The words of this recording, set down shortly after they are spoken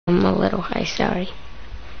I'm a little high, sorry.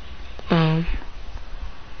 Um,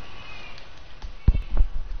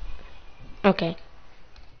 okay.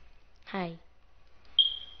 Hi.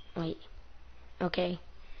 Wait. Okay.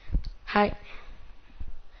 Hi.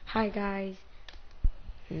 Hi, guys.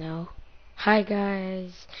 No. Hi,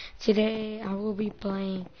 guys. Today I will be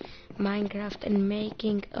playing Minecraft and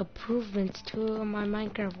making improvements to my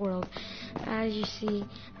Minecraft world. As you see,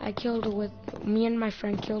 me and my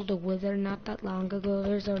friend killed a wither not that long ago.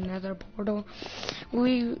 There's another portal.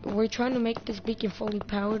 We're trying to make this beacon fully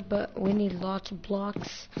powered, but we need lots of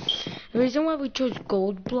blocks. The reason why we chose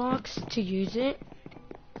gold blocks to use it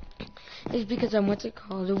is because what's it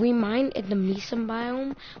called? We mine in the Meson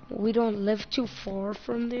biome. We don't live too far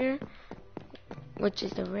from there, which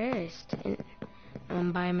is the rarest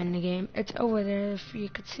biome in the game. It's over there if you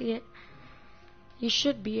could see it. You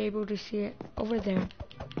should be able to see it over there.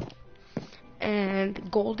 And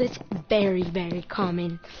gold is very, very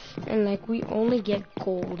common. And like we only get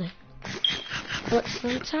gold. But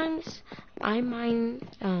sometimes I mine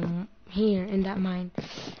here in that mine.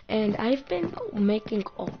 And I've been making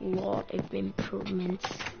a lot of improvements.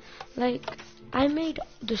 Like I made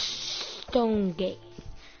the stone gate.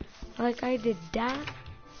 Like I did that.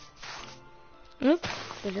 Oops,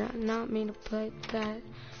 did I not mean to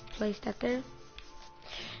place that there?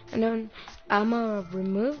 And then I'm gonna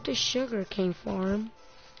remove the sugarcane farm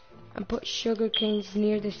and put sugar canes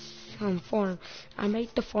near this farm. I made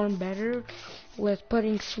the farm better with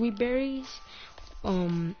putting sweet berries,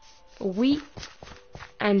 wheat,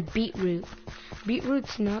 and beetroot.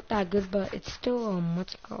 Beetroot's not that good, but it's still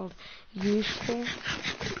what's it called, useful.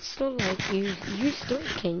 It's still like you still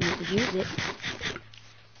can use it.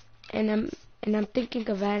 And I'm thinking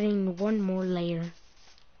of adding one more layer.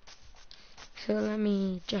 So let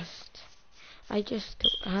me I just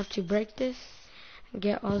have to break this,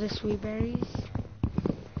 get all the sweet berries,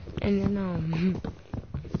 and then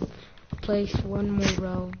place one more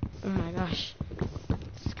row. Oh my gosh,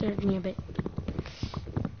 scared me a bit.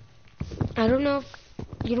 I don't know if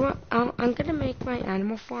you know what. I'm gonna make my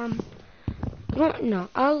animal farm. No,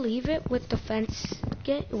 I'll leave it with the fence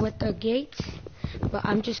with the gates, but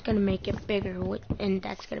I'm just gonna make it bigger, and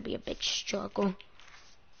that's gonna be a big struggle.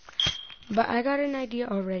 But I got an idea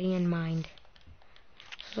already in mind.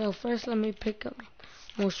 So first let me pick up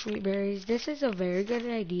more sweet berries. This is a very good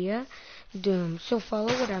idea. So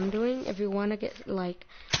follow what I'm doing. If you want to get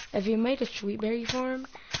if you made a sweet berry farm,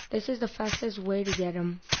 this is the fastest way to get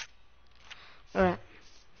them. Alright.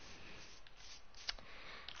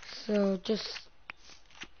 So just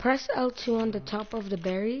press L2 on the top of the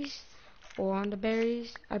berries, or on the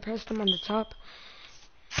berries. I pressed them on the top,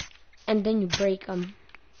 and then you break them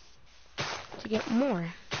to get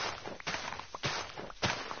more.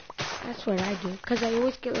 That's what I do, because I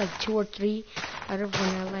always get like 2 or 3 out of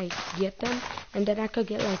when I get them, and then I could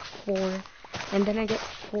get like 4, and then I get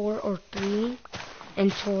 4 or 3 in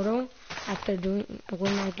total after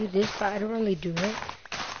when I do this, but I don't really do it,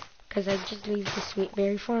 because I just leave the sweet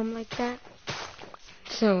berry farm like that.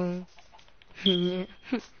 So, yeah.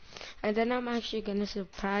 And then I'm actually gonna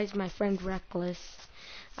surprise my friend Reckless.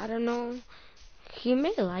 I don't know, he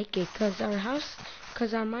may like it, because our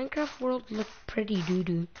Minecraft world looked pretty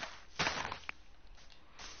doo-doo.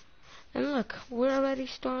 And look, we're already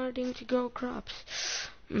starting to grow crops.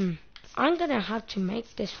 I'm gonna have to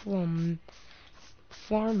make this farm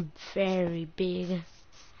very big.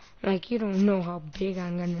 Like, you don't know how big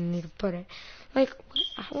I'm gonna need to put it. Like,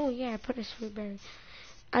 oh yeah, I put a sweet berry.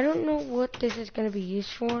 I don't know what this is gonna be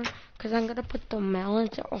used for, because I'm gonna put the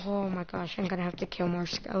melons. Oh my gosh, I'm gonna have to kill more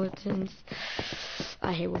skeletons.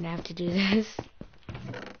 I hate when I have to do this.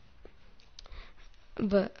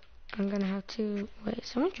 But I'm gonna have to, wait,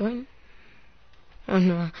 someone join? Oh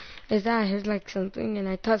no, is that his like something? And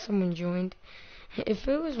I thought someone joined. If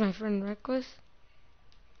it was my friend Reckless.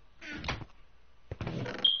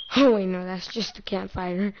 Oh wait, no, that's just a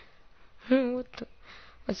campfire.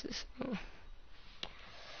 What's this? Oh.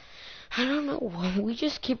 I don't know. We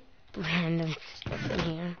just keep random stuff in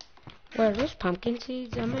here. What are those pumpkin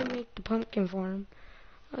seeds? I might make the pumpkin farm.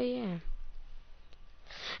 Oh yeah.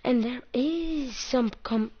 And there is some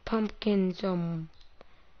pumpkins.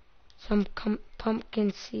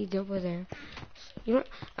 Pumpkin seeds over there. So, you know,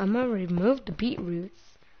 I'm gonna remove the beetroot,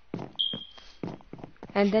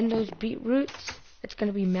 and then those beetroots, it's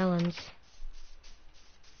gonna be melons.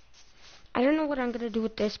 I don't know what I'm gonna do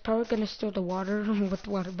with this. Probably gonna store the water with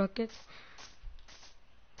water buckets.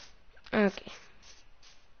 Okay.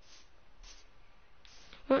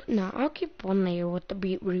 Well, no, I'll keep one layer with the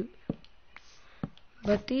beetroot,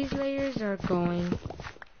 but these layers are going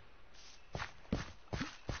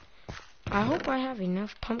I hope I have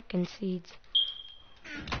enough pumpkin seeds.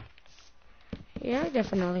 Yeah, I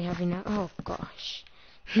definitely have enough. Oh gosh.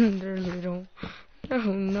 They're little. Oh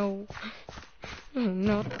no. Oh,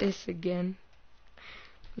 not this again.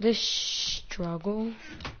 This struggle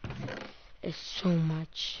is so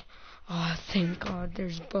much. Oh, thank God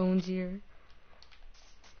there's bones here.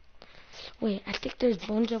 Wait, I think there's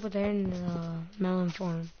bones over there in the melon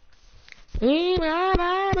farm. Hey, I'm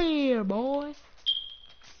out of here, boy.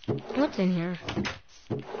 What's in here?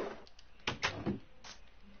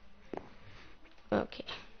 Okay.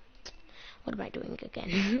 What am I doing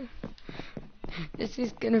again? This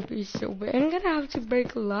is gonna be so bad. I'm gonna have to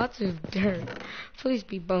break lots of dirt. Please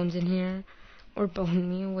be bones in here. Or bone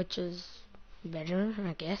meal, which is better,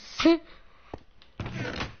 I guess. I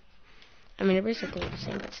mean, they're basically the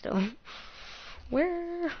same, but still.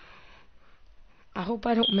 Where? I hope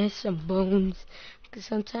I don't miss some bones. Because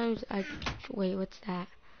sometimes I... Wait, what's that?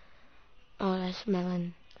 Oh, that's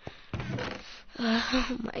melon.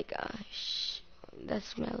 Oh my gosh.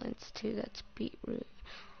 That's melons too. That's beetroot.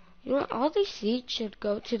 You know what? All these seeds should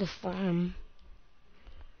go to the farm.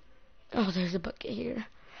 Oh, there's a bucket here.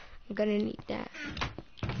 I'm gonna need that.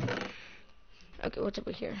 Okay, what's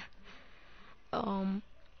over here? I'm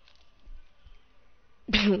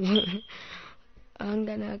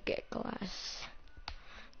gonna get glass.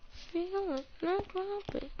 Feeling like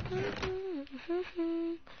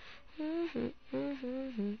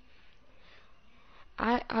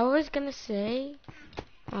I was gonna say,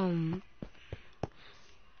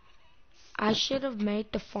 I should have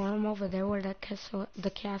made the farm over there where the castle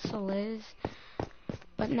is.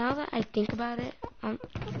 But now that I think about it,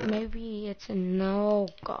 maybe it's a no.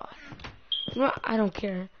 God, no, I don't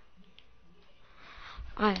care.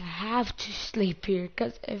 I have to sleep here,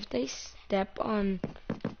 cause if they step on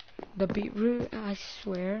the beetroot, I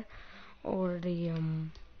swear, or the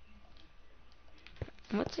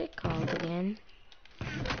what's it called again?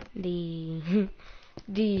 The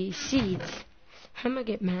the seeds. I'm gonna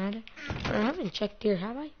get mad. Or I haven't checked here,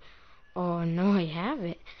 have I? Oh no, I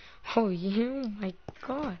haven't. Oh yeah, oh my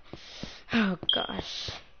God. Oh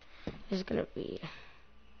gosh, it's gonna be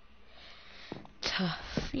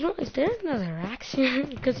tough. You know, is there another axe here?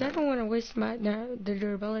 Because I don't want to waste the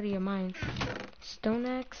durability of mine. Stone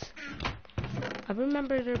axe. I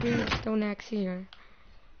remember there being a stone axe here.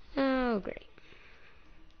 Oh great.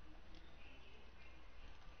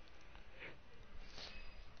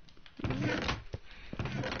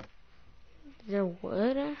 Is there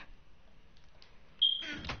wood?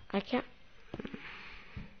 I can't.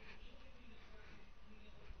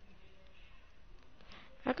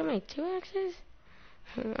 I can make 2 axes?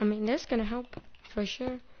 I mean, that's gonna help for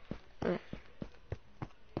sure.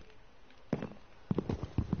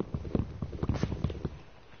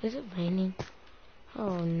 Is it raining?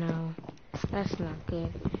 Oh no, that's not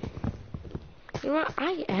good. You know what?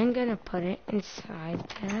 I am gonna put it inside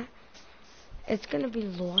there. It's gonna be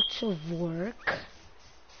lots of work,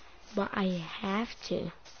 but I have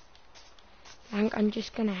to. I'm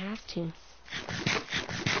just gonna have to.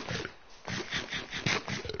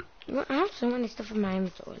 You know, I have so many stuff in my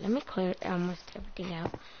inventory. Let me clear almost everything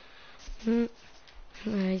out.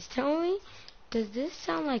 Guys, tell me, does this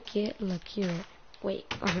sound like it? Look here. Wait,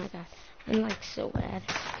 oh my God, I'm like so bad.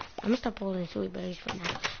 I'm gonna stop holding sweet berries for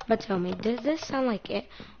now. But tell me, does this sound like it?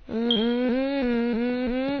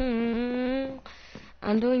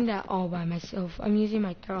 I'm doing that all by myself. I'm using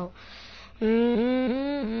my throat.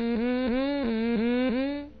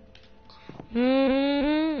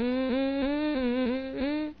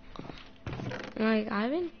 Like,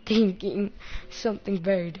 I've been thinking something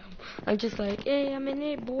very dumb. I'm just like, hey, I'm in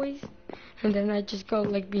it, boys. And then I just go,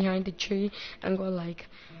 like, behind the tree and go, like,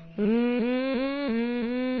 I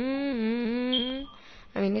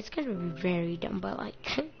mean, it's gonna be very dumb, but,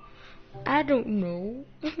 like, I don't know.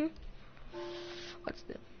 What's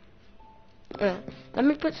the... let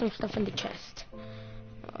me put some stuff in the chest.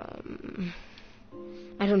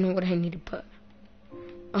 I don't know what I need to put.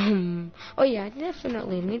 Oh yeah, I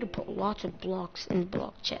definitely need to put lots of blocks in the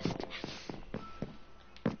block chest.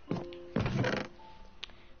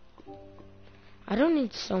 I don't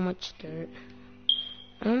need so much dirt.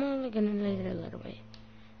 I'm only gonna need it a little bit.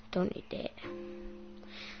 Don't need that.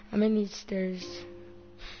 I'm gonna need stairs.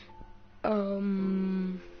 I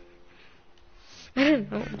don't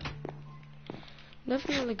know.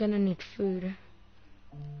 Definitely gonna need food.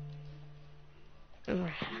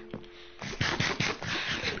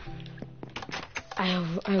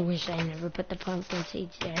 I wish I never put the pumpkin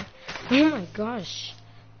seeds there. Oh my gosh.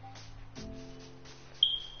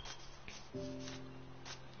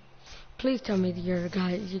 Please tell me you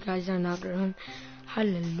guys are not grown.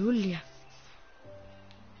 Hallelujah.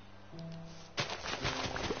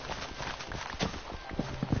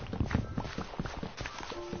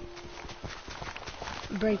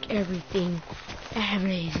 break everything.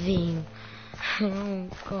 Everything. Oh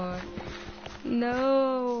god.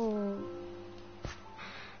 No.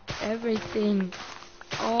 Everything.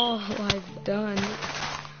 All I've done.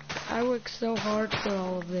 I worked so hard for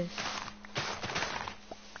all of this.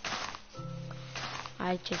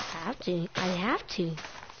 I just have to. I have to.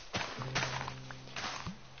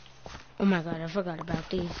 Oh my god, I forgot about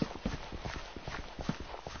these.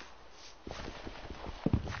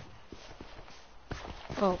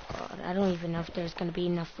 Oh god, I don't even know if there's gonna be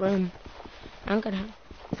enough room. I'm gonna...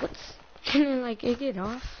 What's... Can I, like, get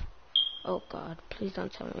off? Oh god, please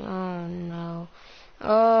don't tell me. Oh no.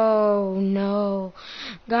 Oh no.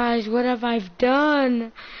 Guys, what have I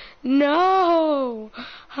done? No!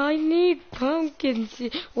 I need pumpkin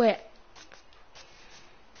seed. Wait,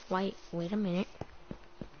 wait a minute.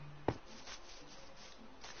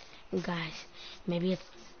 Guys, maybe it's...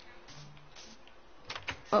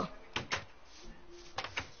 Oh.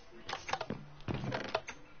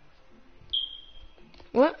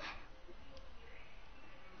 What?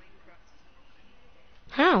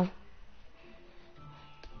 How?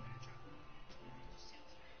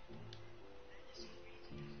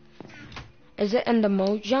 Is it in the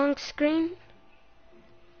Mojang screen?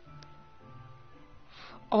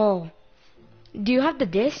 Oh. Do you have the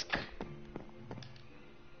disc?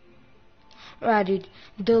 Right, dude.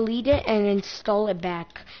 Delete it and install it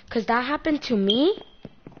back. Cause that happened to me.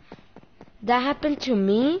 That happened to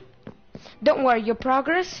me. Don't worry, your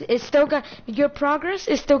progress is still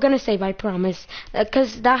gonna save, I promise.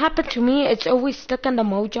 Cause that happened to me. It's always stuck in the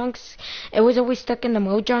Mojang. It was always stuck in the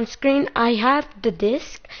Mojang screen. I have the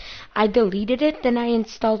disc. I deleted it, then I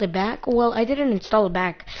installed it back. Well, I didn't install it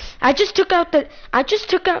back. I just took out the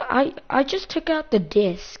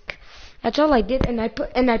disc. That's all I did, and I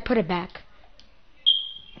put it back.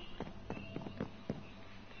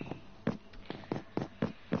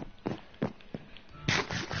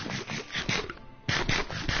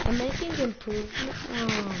 I'm making improvement. Oh,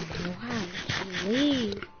 wow,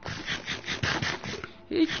 please.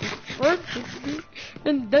 He just flirted me,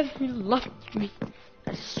 and then he left me.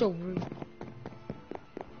 That's so rude.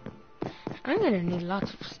 I'm gonna need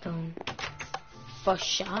lots of stone. For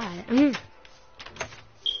sure.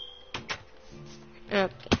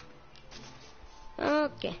 Okay.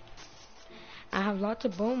 Okay. I have lots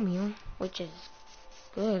of bone meal, which is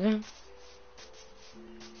good.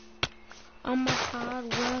 All my hard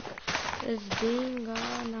work is being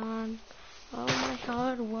gone on. All my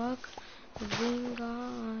hard work is being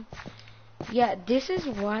gone. Yeah, this is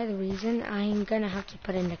why the reason I'm gonna have to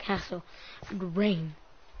put in the castle. The rain.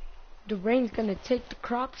 The rain's gonna take the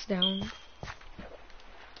crops down.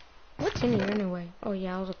 What's in here anyway? Oh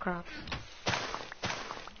yeah, all the crops.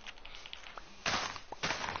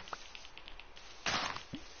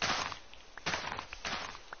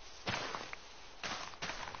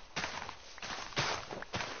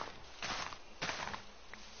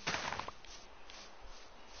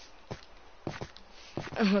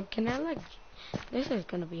 Can I like... This is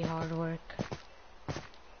gonna be hard work.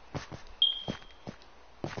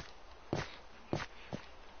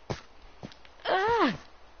 Ah!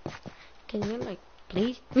 Can you like,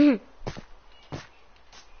 please?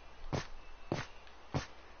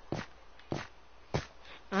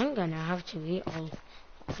 I'm gonna have to eat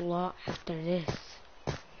a lot after this.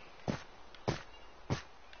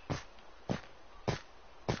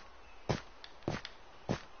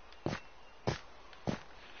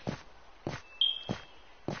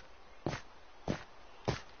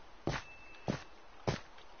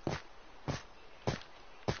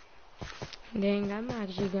 Dang, I'm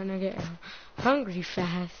actually gonna get hungry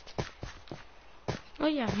fast. Oh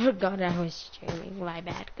yeah, I forgot I was streaming. My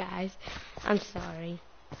bad, guys. I'm sorry.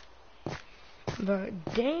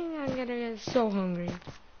 But dang, I'm gonna get so hungry.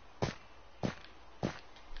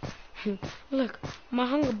 Look, my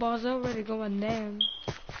hunger bar's already going down.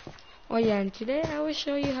 Oh yeah, and today I will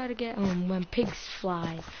show you how to get when pigs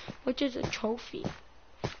fly, which is a trophy,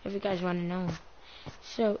 if you guys want to know.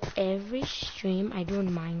 So every stream I do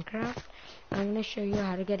in Minecraft, I'm gonna show you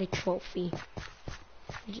how to get a trophy.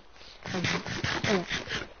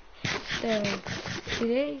 So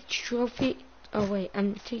today's trophy. Oh wait,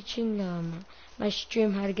 I'm teaching my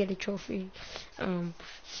stream how to get a trophy.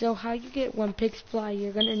 So how you get when pigs fly?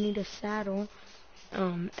 You're gonna need a saddle.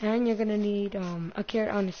 And you're gonna need a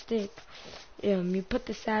carrot on a stick. You put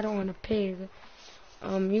the saddle on a pig.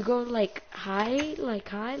 You go like high.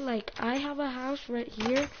 Like I have a house right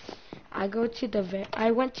here. I went to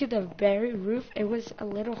the very roof. It was a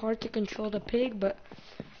little hard to control the pig, but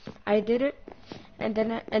I did it. And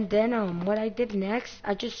then what I did next,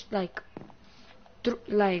 I just like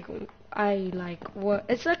I like what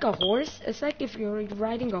it's like a horse. It's like if you're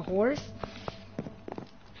riding a horse,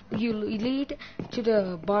 you lead to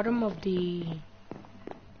the bottom of the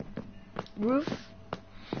roof,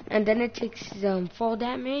 and then it takes fall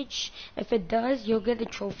damage. If it does, you'll get a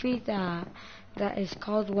trophy that is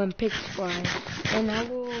called When Pigs Fly. And I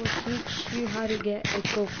will teach you how to get a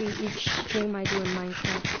trophy each game I do in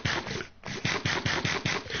Minecraft.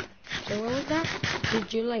 So what was that?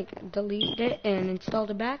 Did you like delete it and install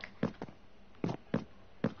it back?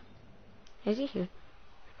 Is he here?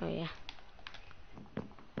 Oh yeah.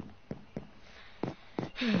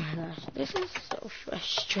 Oh my gosh, this is so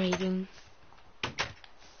frustrating.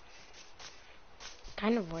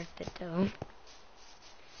 Kind of worth it though.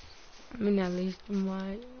 I mean, at least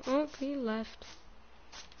my... Oh, he left.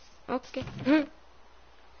 Okay.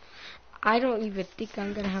 I don't even think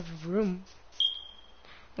I'm gonna have room.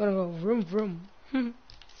 I'm gonna go vroom.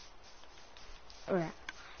 Alright.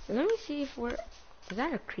 Let me see if we're... Is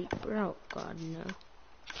that a creeper? Oh god, no.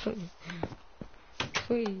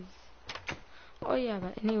 Please. Oh yeah,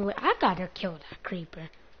 but anyway, I gotta kill that creeper.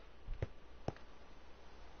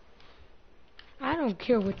 I don't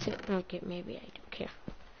care what's it. Okay, maybe I do care.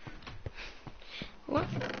 What?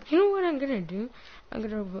 You know what I'm gonna do? I'm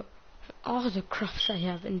gonna put all the crops I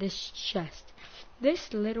have in this chest.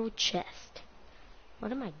 This little chest.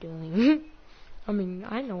 What am I doing? I mean,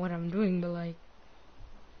 I know what I'm doing, but like,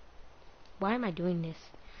 why am I doing this?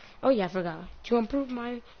 Oh yeah, I forgot. To improve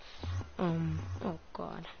my, oh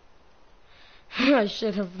god. I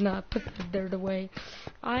should have not put the dirt away.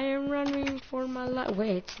 I am running for my life.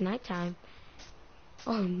 Wait, it's nighttime.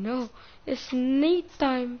 Oh no, it's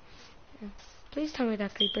nighttime. Please tell me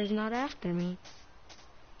that creeper is not after me.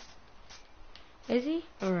 Is he?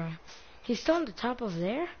 Or he's still on the top of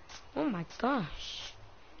there? Oh my gosh.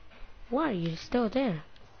 Why are you still there?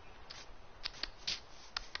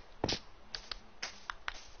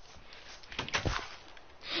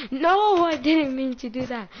 No, I didn't mean to do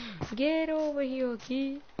that. Get over here,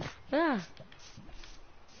 okay? Ah.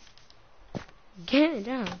 Get it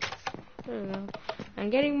down. I don't know. I'm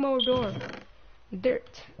getting more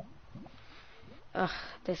dirt. Ugh,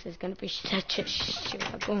 this is gonna be such a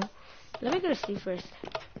struggle. Let me go to sleep first.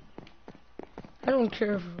 I don't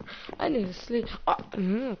care if I need to sleep. Oh,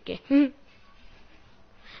 okay.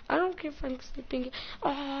 I don't care if I'm sleeping. Oh,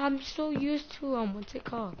 I'm so used to what's it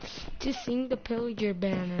called? To seeing the pillager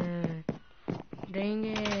banner. Dang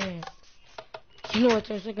it. You know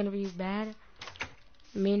what's also gonna be bad?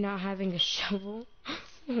 Me not having a shovel.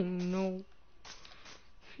 Oh no.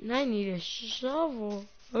 I need a shovel.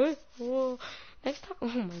 Oh, next time. Oh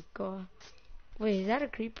my god. Wait, is that a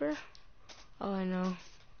creeper? Oh, I know.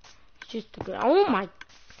 It's just a good. Oh my.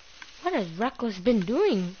 What has Reckless been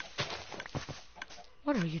doing?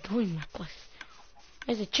 What are you doing, Reckless?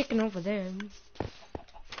 There's a chicken over there.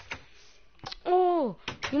 Oh,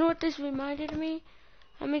 you know what this reminded me?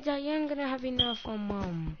 I mean, I am gonna have enough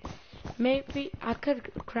maybe I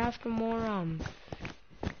could craft more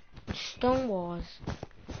stone walls.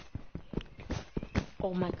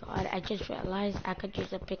 Oh my god, I just realized I could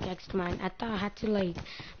use a pickaxe to mine. I thought I had to like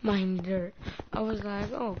mine dirt. I was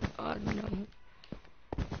like, oh god, no.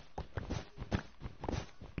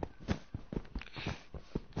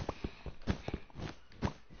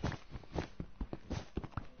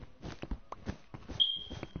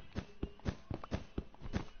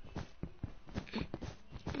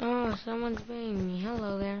 Oh, someone's paying me.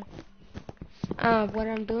 Hello there. What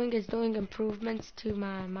I'm doing is doing improvements to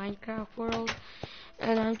my Minecraft world.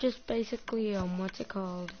 And I'm just basically, what's it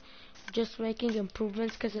called? Just making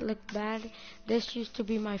improvements because it looked bad. This used to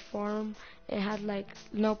be my farm. It had like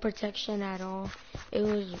no protection at all. It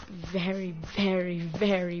was very, very,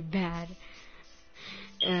 very bad.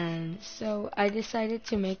 And so I decided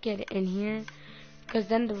to make it in here. Because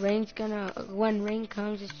then when rain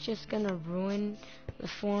comes, it's just gonna ruin the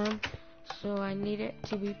farm. So I need it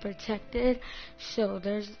to be protected. So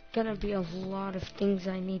there's gonna be a lot of things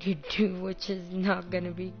I need to do, which is not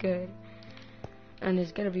gonna be good. And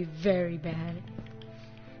it's gonna be very bad.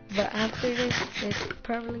 But after this, it's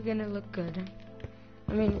probably gonna look good.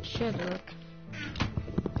 I mean, it should look.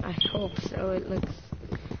 I hope so. It looks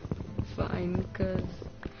fine, because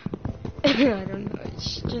I don't know,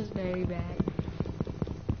 it's just very bad.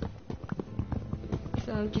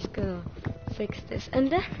 So I'm just gonna fix this.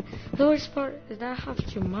 And then the worst part is that I have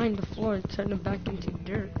to mine the floor and turn it back into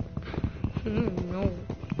dirt. No.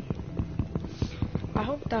 I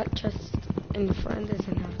hope that chest in the front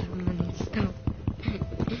doesn't have that many stuff.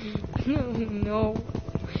 No.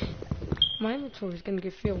 My inventory is gonna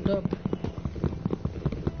get filled up.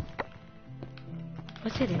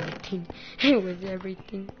 What's it, everything? It was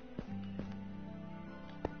everything.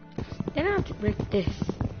 Then I have to break this.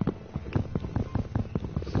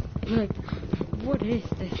 Like, what is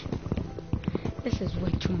this? This is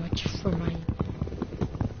way too much for my...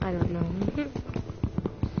 I don't know.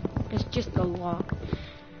 It's just a log.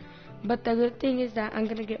 But the good thing is that I'm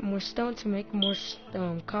gonna get more stone to make more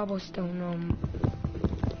cobblestone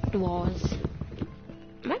walls.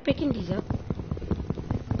 Am I picking these up?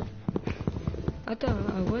 I thought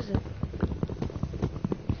I wasn't.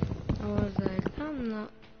 I was like, I'm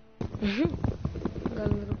not. Got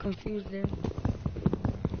a little confused there.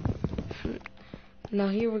 Now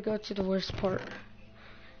here we go to the worst part.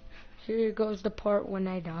 Here goes the part when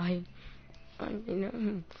I die.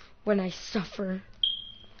 When I suffer.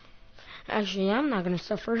 Actually, I'm not gonna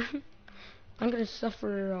suffer. I'm gonna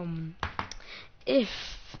suffer if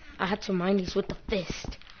I had to mine these with the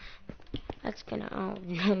fist. That's gonna, oh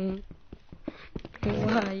no.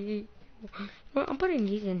 Why? Well, I'm putting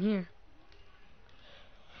these in here.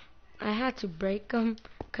 I had to break them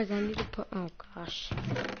because I need to put, oh gosh.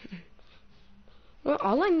 Well,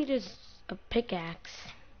 all I need is a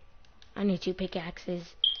pickaxe. I need 2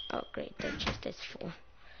 pickaxes. Oh great, the chest is full.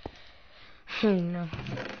 Oh no.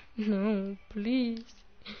 No, please.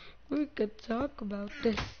 We could talk about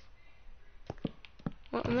this.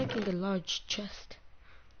 Well, I'm making a large chest.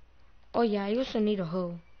 Oh yeah, I also need a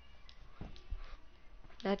hoe.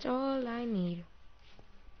 That's all I need.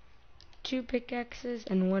 2 pickaxes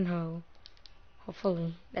and 1 hoe.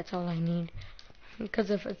 Hopefully, that's all I need.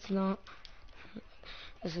 Because if it's not,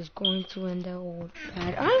 this is going to end up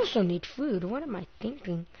bad. I also need food. What am I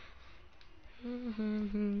thinking?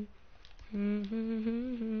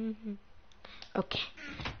 Okay,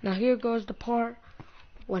 now here goes the part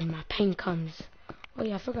when my pain comes. Oh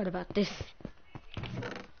yeah, I forgot about this.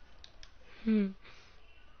 Wait,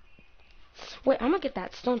 I'm gonna get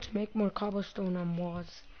that stone to make more cobblestone on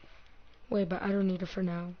walls. Wait, but I don't need it for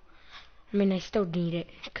now. I mean, I still need it,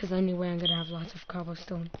 because anyway I'm gonna have lots of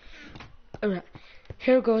cobblestone. Alright,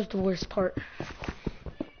 here goes the worst part.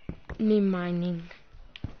 Me mining.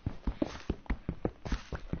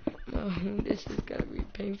 Oh, this is gonna be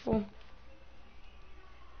painful.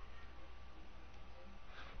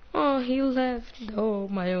 Oh, he left. Oh,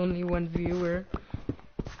 my only 1 viewer.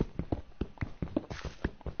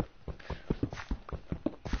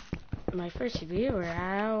 My first viewer.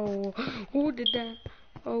 Ow. Who did that?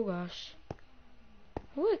 Oh gosh.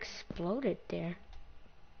 Who exploded there?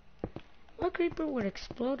 What creeper would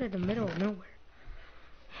explode in the middle of nowhere?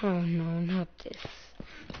 Oh no, not this.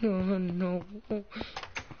 Oh no.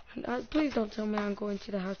 Please don't tell me I'm going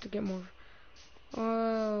to the house to get more.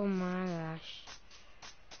 Oh my gosh.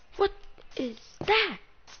 What is that?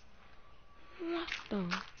 What the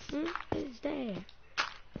is that?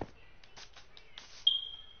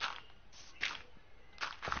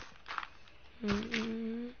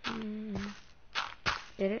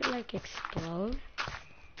 Did it like explode?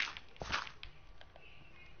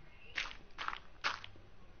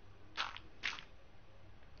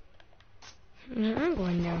 I'm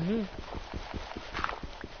going down here.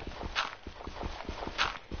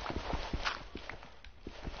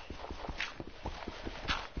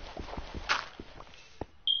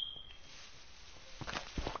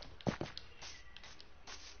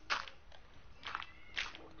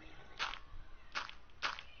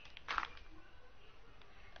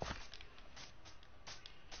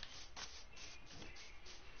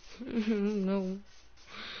 No.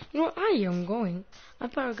 You know, I am going. I'm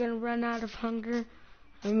probably gonna run out of hunger.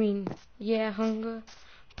 I mean, yeah, hunger.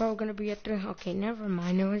 Probably gonna be at 3. Okay, never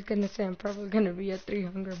mind. I was gonna say I'm probably gonna be at 3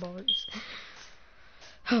 hunger bars.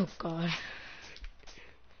 Oh god.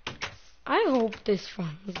 I hope this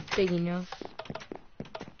farm is big enough.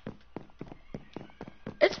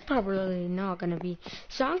 It's probably not gonna be.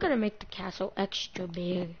 So I'm gonna make the castle extra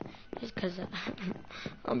big. Just cause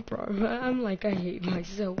I'm like, I hate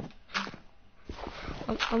myself.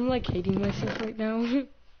 I'm like hating myself right now.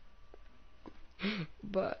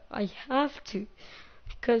 But I have to.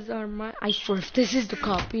 Cause I swear if this is the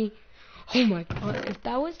copy. Oh my god, if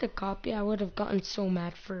that was the copy, I would have gotten so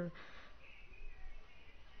mad for,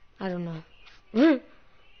 I don't know,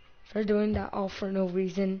 for doing that all for no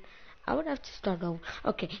reason. I would have to start over.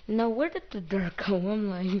 Okay, now where did the dirt go? I'm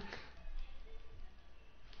like,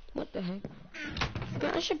 what the heck?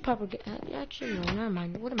 Yeah, I should probably get, actually no, never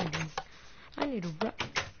mind. What am I doing? I need to run.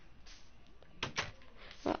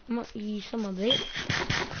 Well, I'm gonna use some of this.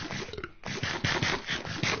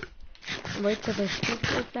 Wait till the street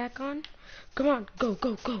goes back on. Come on, go,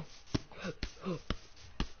 go, go.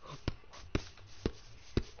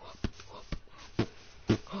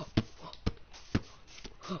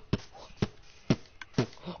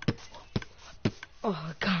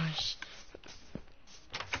 Oh gosh,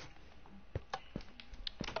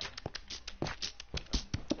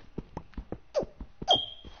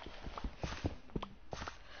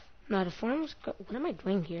 Now the farm's what am I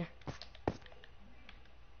doing here?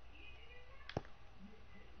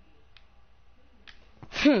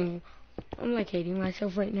 I'm like hating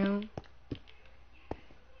myself right now.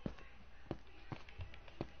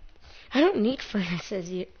 I don't need furnaces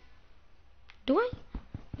yet. Do I?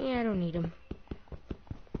 Yeah, I don't need them.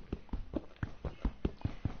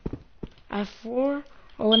 I have 4.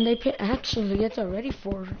 Oh, when they put actually, it's already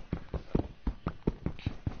 4.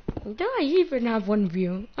 Do I even have 1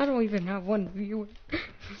 view? I don't even have 1 view.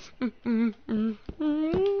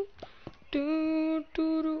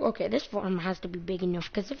 Okay, this farm has to be big enough,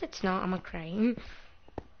 because if it's not, I'm gonna cry.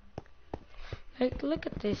 Like, look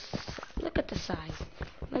at this. Look at the size.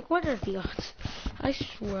 Like, what are the odds? I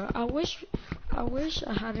swear, I wish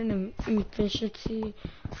I had an efficiency.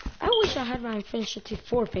 I wish I had my efficiency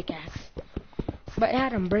 4 pickaxe. But it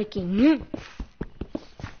had them breaking.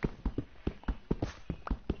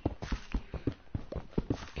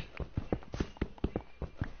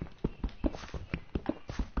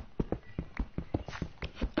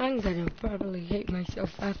 I'm gonna probably hate myself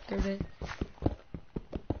after this.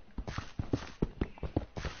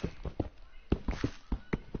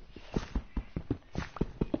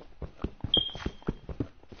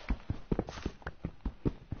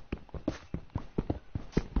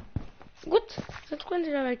 What? Since when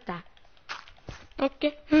did I write that?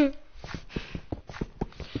 Okay.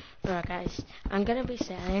 Alright guys, I'm gonna be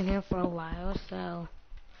silent here for a while, so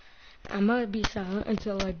I'm gonna be silent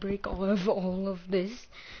until I break all of this.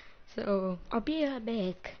 So I'll be right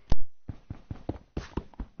back.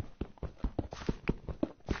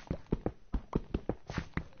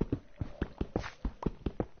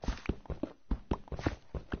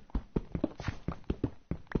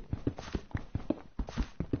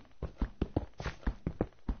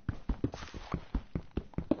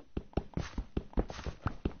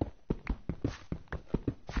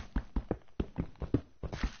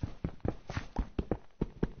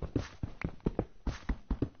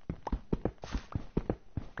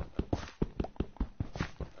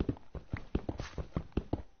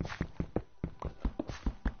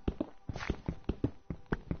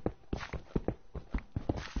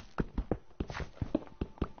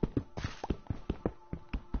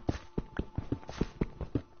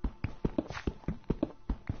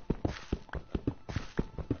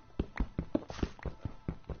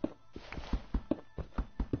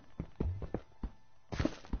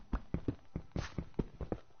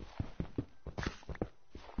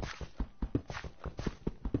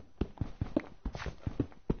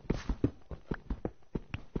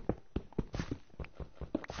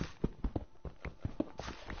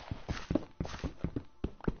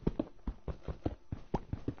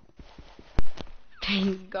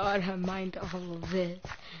 Thank God I mined all of this.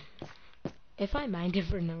 If I minded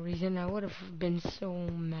for no reason, I would have been so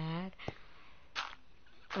mad.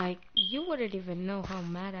 Like, you wouldn't even know how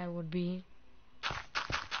mad I would be.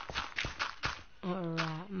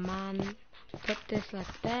 Alright, man. Put this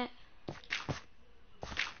like that.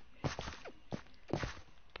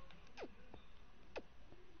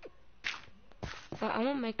 I'm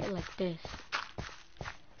gonna make it like this.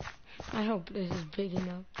 I hope this is big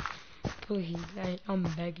enough. Please, I'm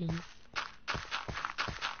begging.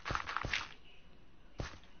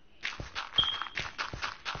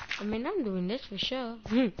 I mean, I'm doing this for sure.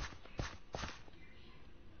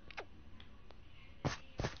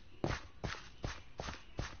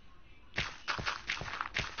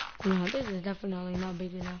 No, this is definitely not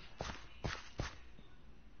big enough.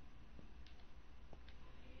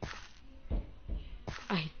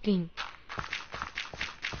 I think.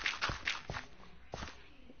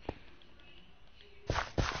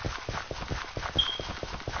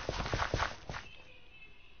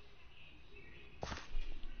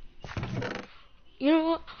 You know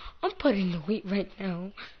what? I'm putting the wheat right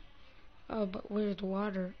now. Oh, but where's the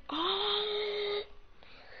water? Oh!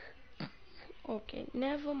 Okay,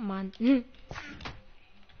 never mind.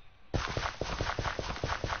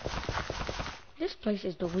 This place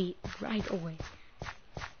is the wheat right away.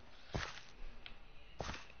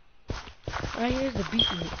 Right here's the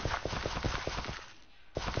beetroot.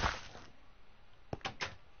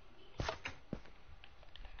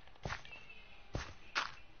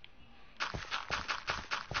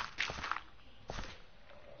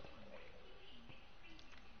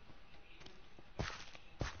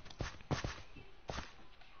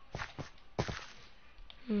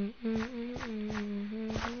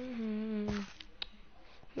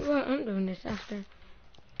 Well, I'm doing this after.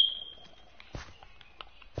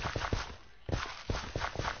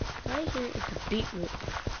 Right here is the beetroot.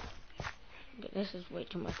 Okay, this is way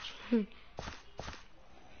too much.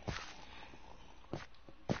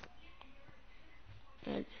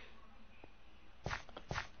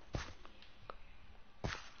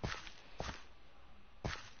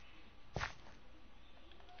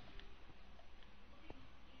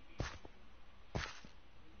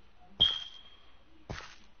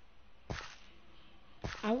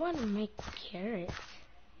 I want to make carrots.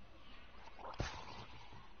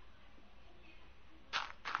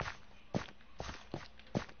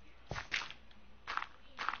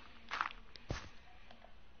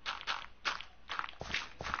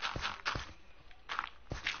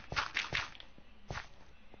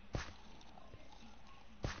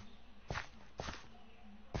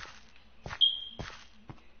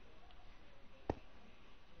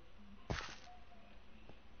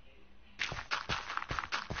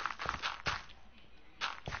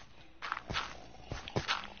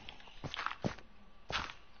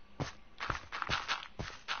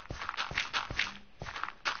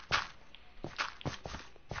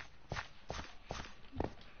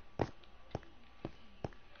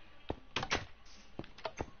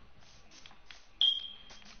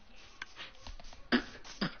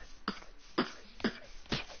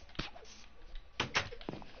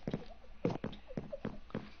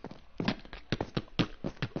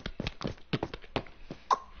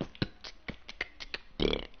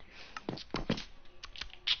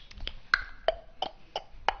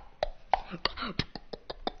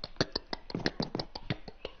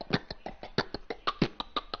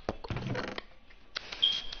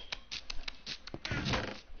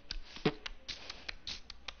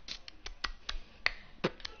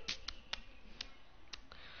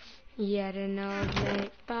 Yet another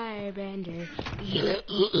firebender. Yeah,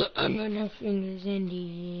 I'm gonna fingers in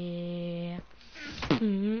the air.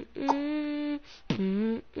 Mm-mm,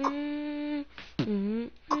 mm-mm,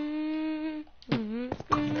 mm-mm,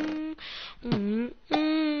 mm-mm, mm-mm,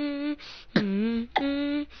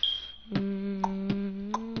 mm-mm, mm-mm,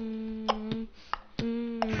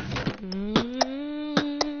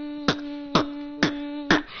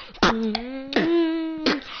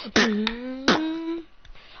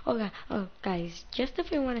 Okay, oh guys, just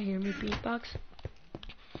if you want to hear me beatbox,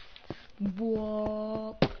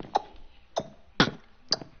 whoa.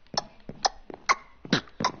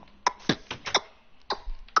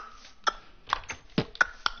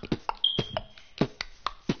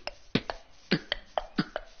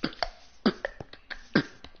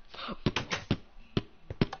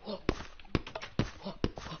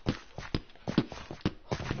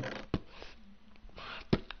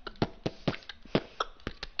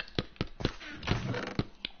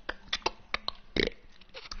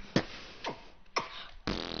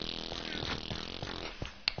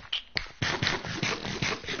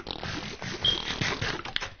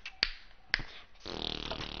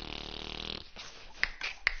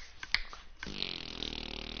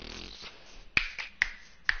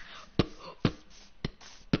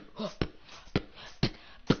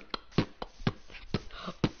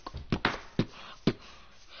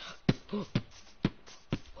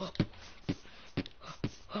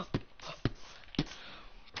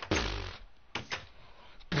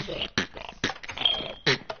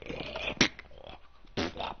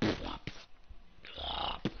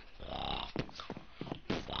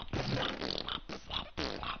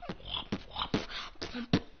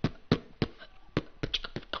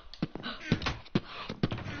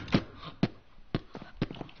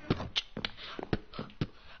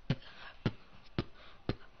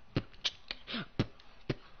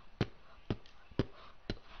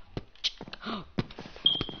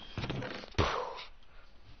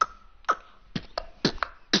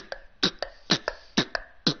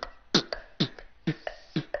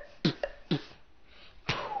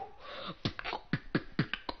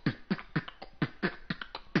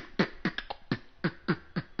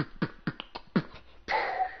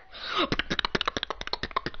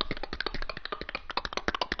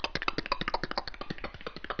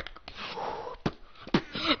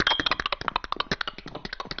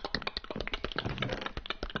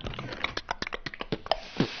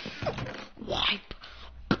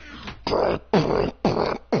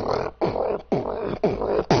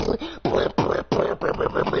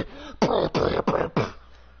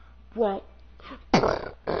 What?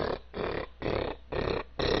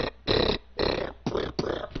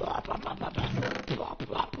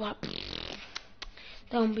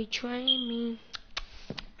 Don't betray me.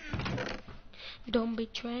 Don't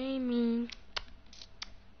betray me.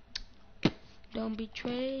 Don't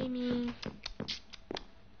betray me.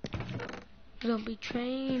 Don't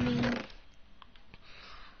betray me.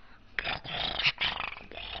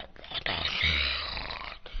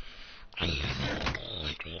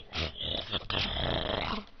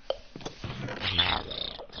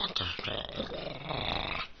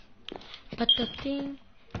 But the thing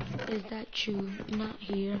is that you're not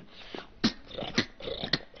here.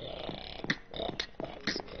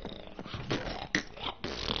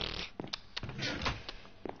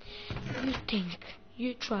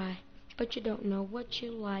 You try, but you don't know what you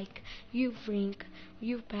like. You drink,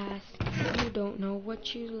 you pass. You don't know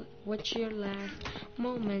what's your last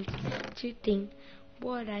moment to think.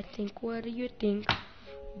 What I think, what do you think?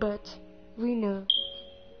 But we know.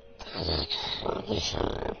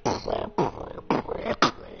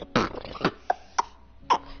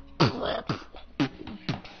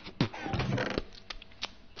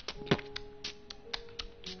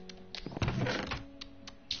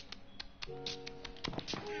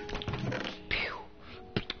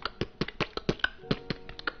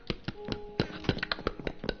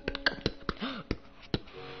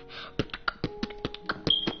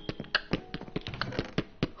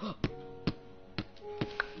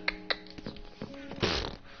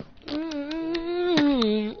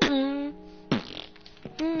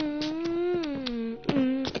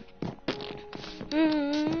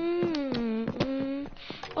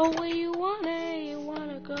 Oh, where you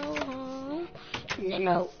wanna go home?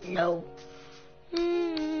 No, no.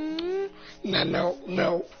 No, no,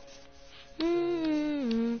 no.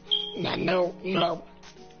 No, no, no.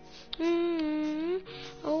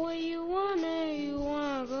 Oh, where you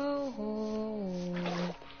wanna go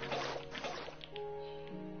home?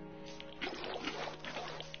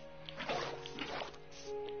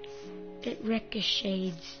 It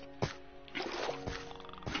ricochets.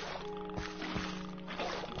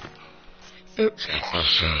 It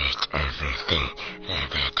ricochets everything.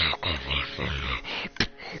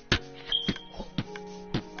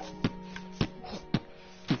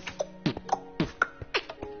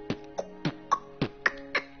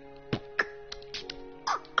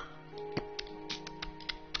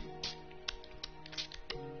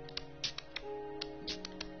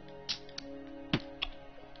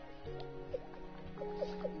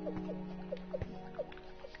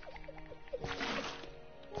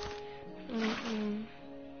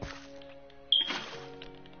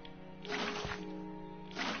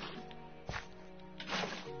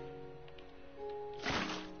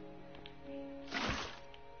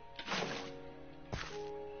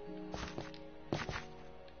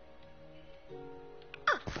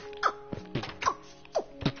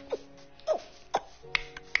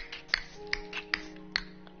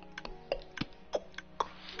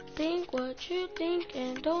 Think what you think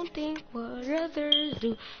and don't think what others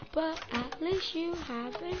do. But at least you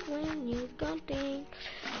have it when you don't think.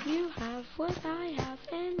 You have what I have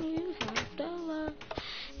and you have the love.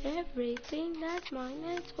 Everything that's mine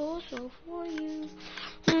is also for you.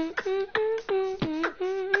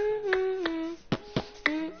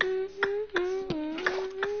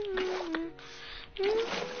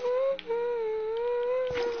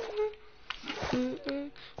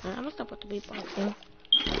 I'm gonna stop with the beatboxing.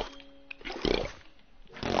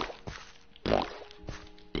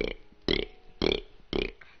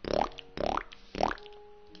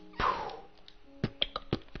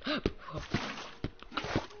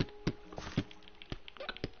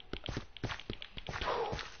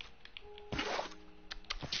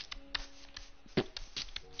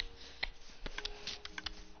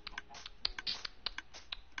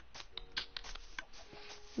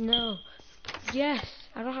 No. Yes.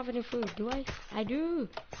 I don't have any food, do I? I do.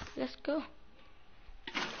 Let's go.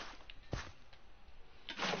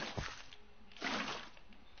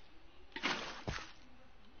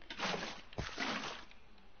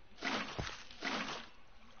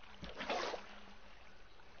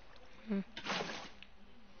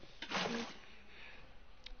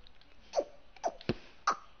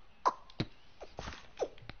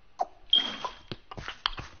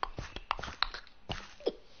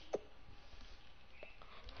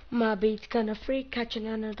 My beat's gonna freak, catching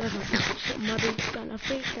another. My beat's gonna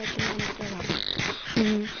freak, catching another.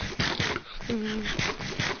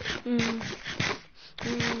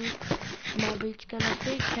 My beat's gonna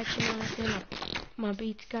freak, catching another. My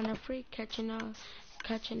beat's gonna freak, catching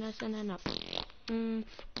us in an up.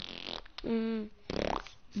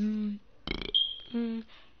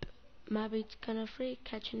 My beat's gonna freak,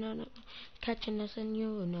 catching us, and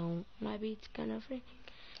you know. My beat's gonna freak.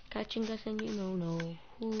 Catching us and you know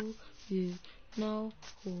who you know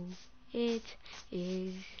who it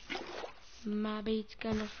is. My beat's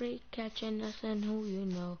gonna freak catching us and who you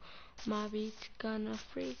know. My beat's gonna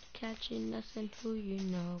freak catching us and who you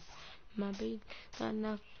know. My beat's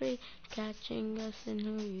gonna freak catching us and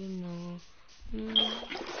who you know.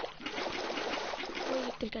 Where do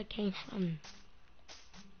you think I came from?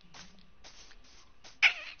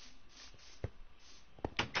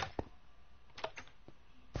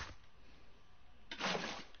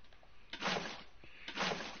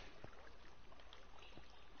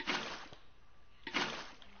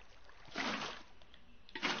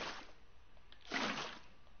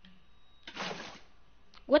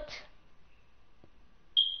 What?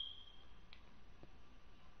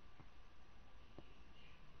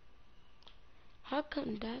 How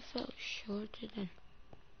come that felt shorter than...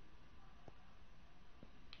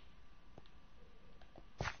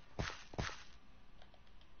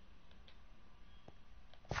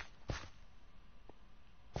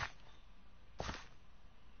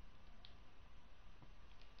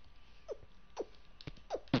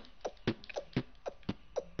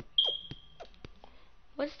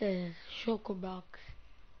 What's the Choco box?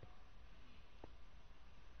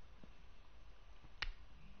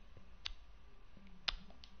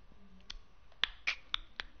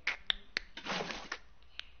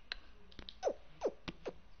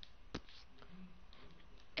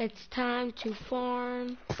 It's time to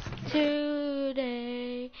farm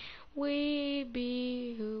today. We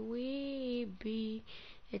be who we be.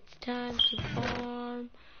 It's time to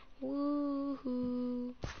farm.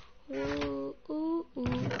 Woo-hoo. Woo ooh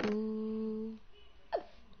ooh ooh.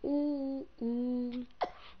 Ooh ooh.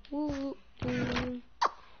 Woo ooh.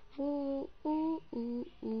 Woo ooh ooh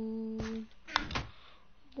ooh.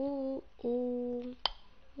 Woo ooh.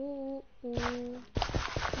 Woo ooh.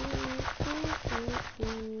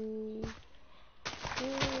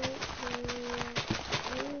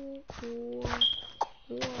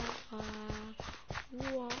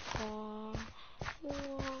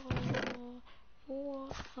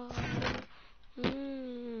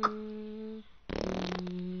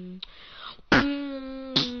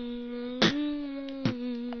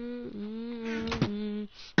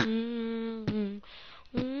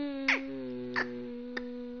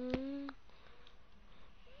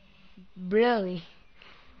 Really?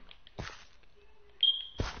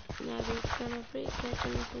 Navi's gonna freak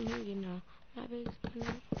catching us in here, you know. Navi's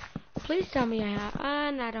gonna... Please tell me I have...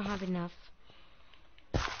 and I don't have enough.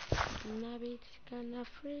 Navi's gonna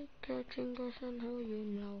freak catching us in here, you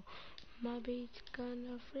know. Navi's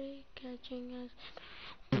gonna freak catching us...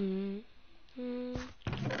 Mm, mm,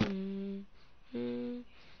 mm, mm,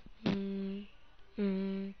 mm,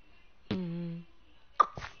 mm, mm.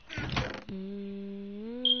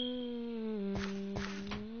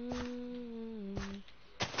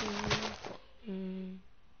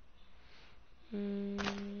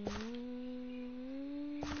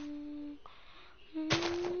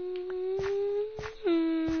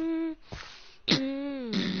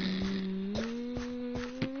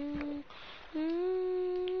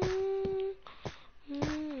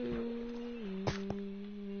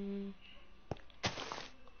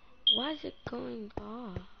 Why is it going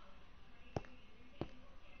off?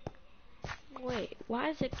 Wait, why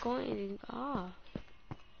is it going off?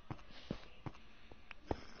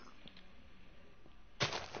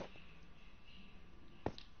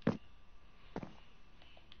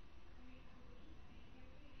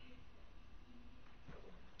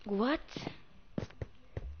 What?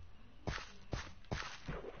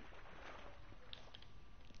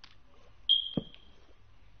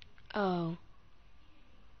 Oh,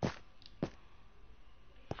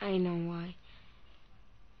 I know why.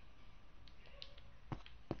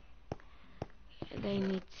 They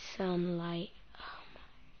need sunlight.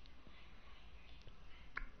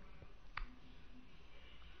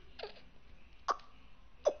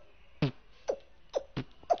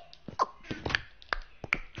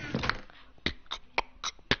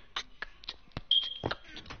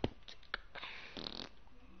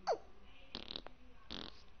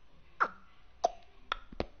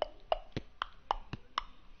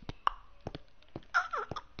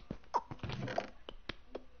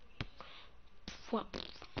 What?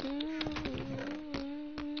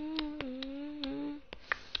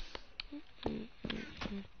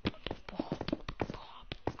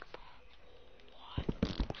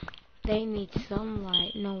 They need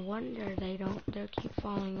sunlight. No wonder they keep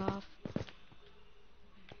falling off.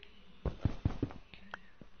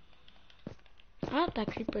 I hope that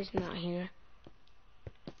creeper's not here.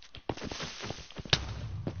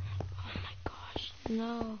 Oh my gosh,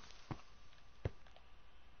 no.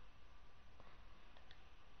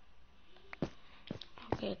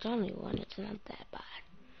 Okay, it's only one, it's not that bad.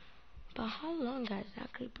 But how long has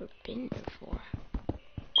that creeper been there for?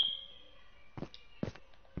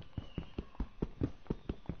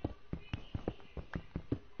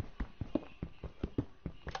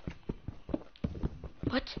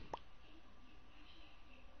 What?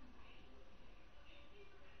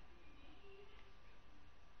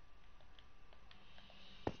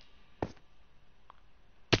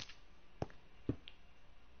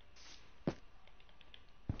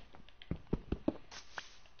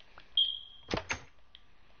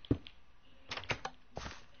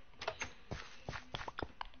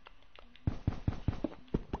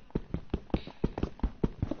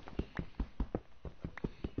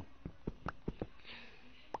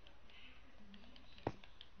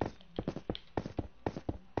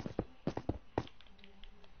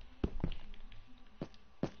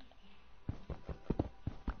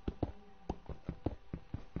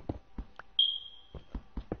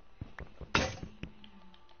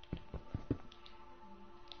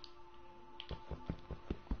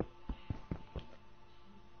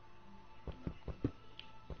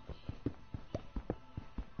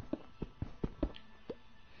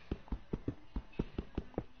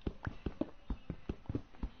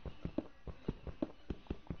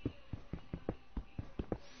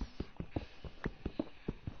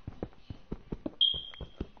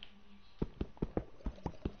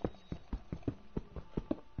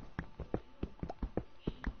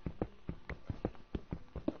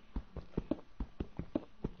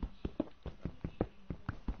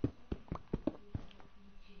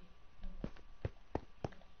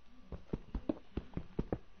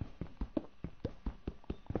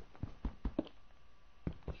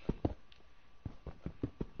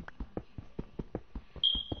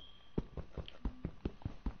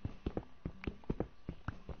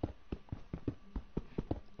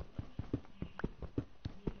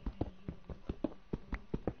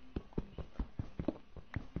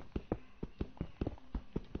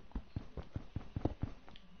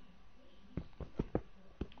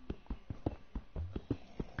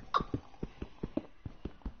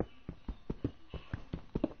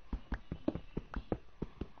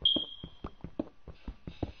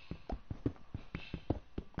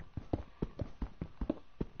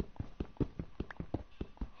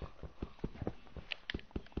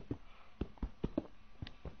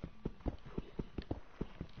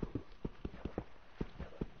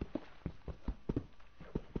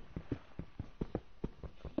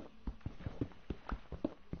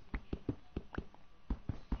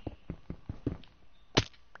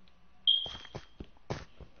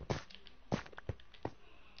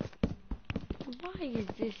 Why is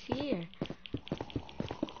this here?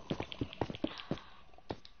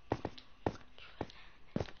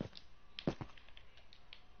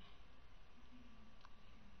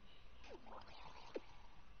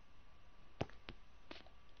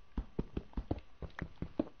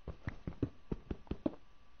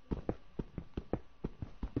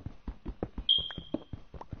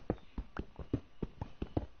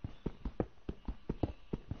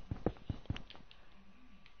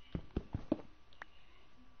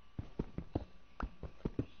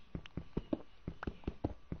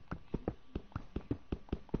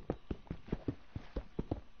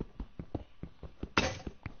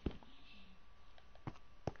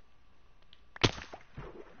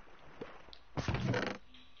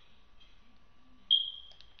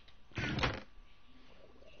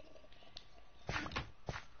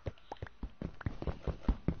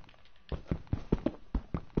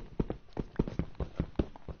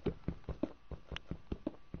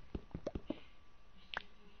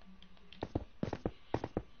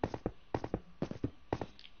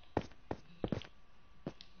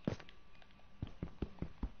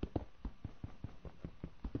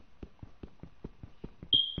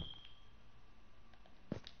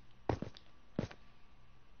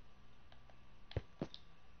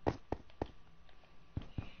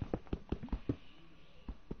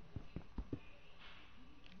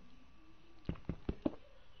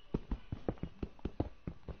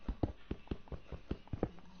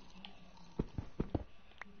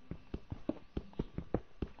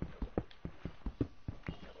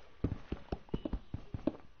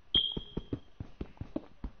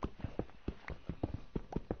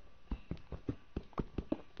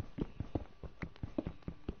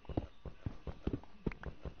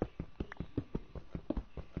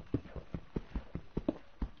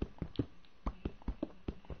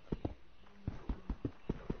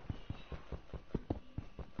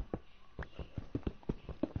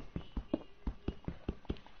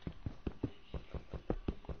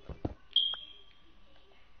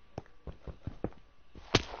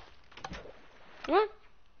 What?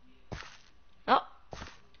 Oh.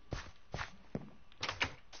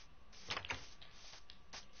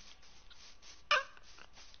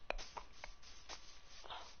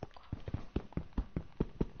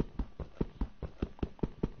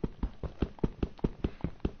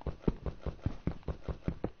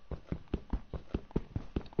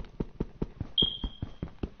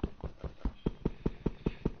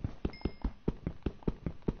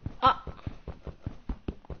 Ah.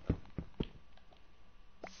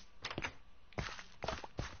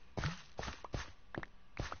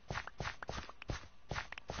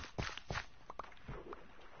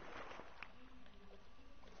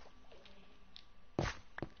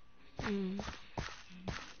 Hmm.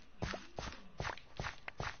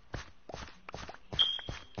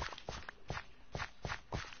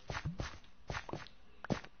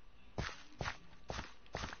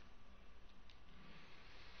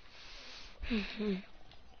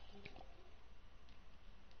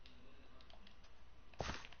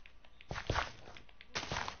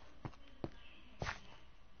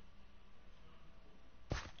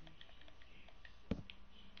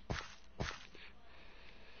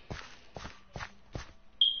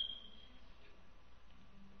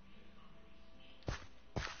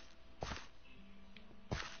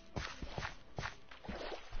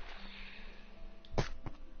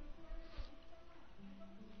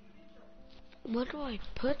 What do I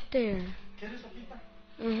put there? ¿Quieres sopita?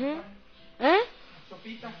 Mm-hmm. Eh?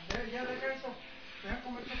 Sopita. Ya deja eso. Deja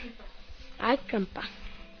comer sopita. Ay, campa.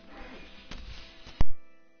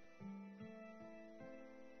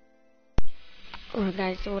 Well,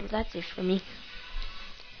 guys, so that's it for me.